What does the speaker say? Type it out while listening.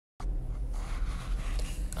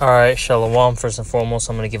Alright, Shalom. First and foremost,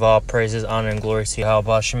 I'm going to give all praises, honor, and glory to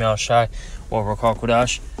Yahweh Shem Shai, or Rakal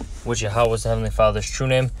Kodash, which Yahweh is the Heavenly Father's true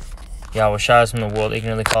name. Yahweh Shai is from the world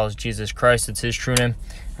ignorantly calls Jesus Christ, it's his true name.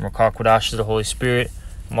 And Rakal Kodash is the Holy Spirit.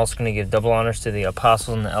 I'm also going to give double honors to the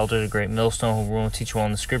apostles and the elders, the great millstone who rule and teach you all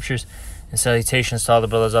in the scriptures. And salutations to all the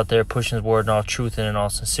brothers out there pushing his word in all truth and in all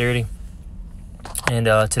sincerity. And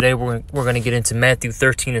today we're going to get into Matthew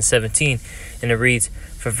 13 and 17. And it reads,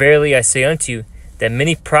 "For verily I say unto you, that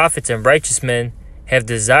many prophets and righteous men have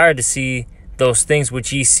desired to see those things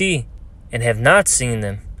which ye see, and have not seen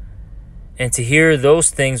them, and to hear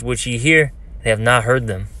those things which ye hear, and have not heard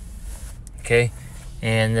them." Okay,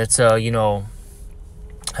 and that's a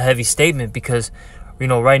heavy statement, because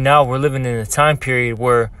right now we're living in a time period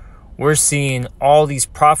where we're seeing all these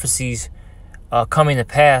prophecies coming to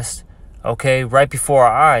pass. Okay, right before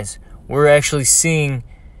our eyes, we're actually seeing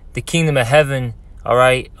the kingdom of heaven, all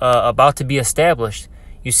right, about to be established.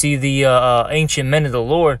 You see, the ancient men of the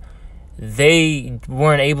Lord, they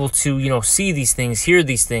weren't able to, see these things, hear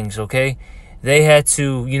these things, okay? They had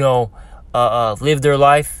to, live their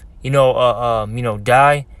life,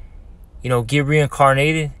 die, get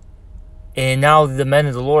reincarnated. And now the men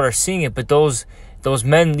of the Lord are seeing it. But those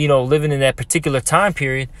men, living in that particular time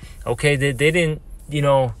period, okay, they didn't,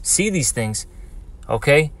 see these things,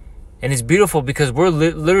 okay? And it's beautiful because we're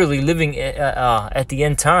literally living at the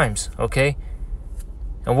end times, okay?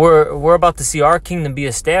 And we're about to see our kingdom be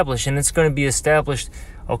established, and it's going to be established,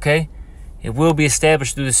 okay? It will be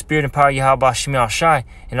established through the spirit and power of Yahweh Shem Shai,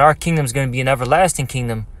 and our kingdom is going to be an everlasting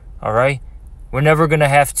kingdom, all right? We're never going to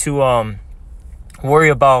have to worry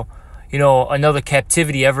about, another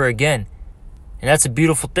captivity ever again. And that's a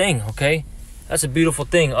beautiful thing, okay? That's a beautiful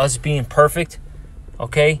thing, us being perfect,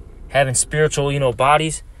 okay? Having spiritual,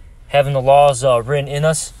 bodies, having the laws written in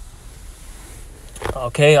us,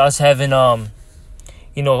 okay? Us having,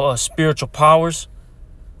 spiritual powers,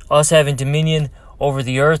 us having dominion over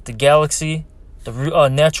the earth, the galaxy, the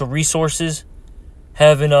natural resources,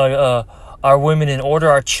 having our women in order,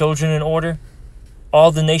 our children in order,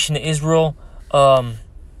 all the nation of Israel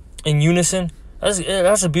in unison.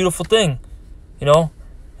 That's a beautiful thing, and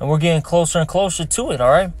we're getting closer and closer to it,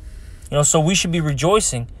 all right? So we should be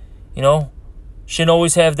rejoicing, shouldn't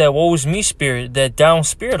always have that woe is me spirit, that down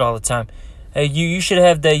spirit all the time. Hey, you should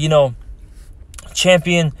have that,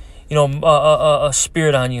 champion,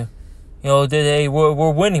 spirit on you. That, hey,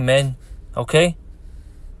 we're winning, man. Okay?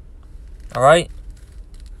 All right?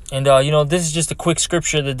 And, this is just a quick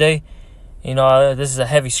scripture of the day. This is a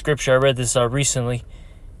heavy scripture. I read this recently.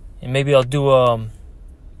 And maybe I'll do a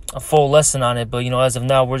full lesson on it. But, as of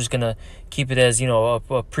now, we're just going to keep it as,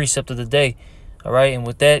 a precept of the day. All right? And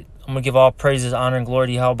with that, I'm going to give all praises, honor, and glory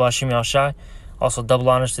to Yahweh Shem Shai. Also, double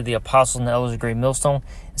honors to the apostles and the elders of Great Millstone.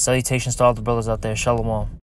 And salutations to all the brothers out there. Shalom.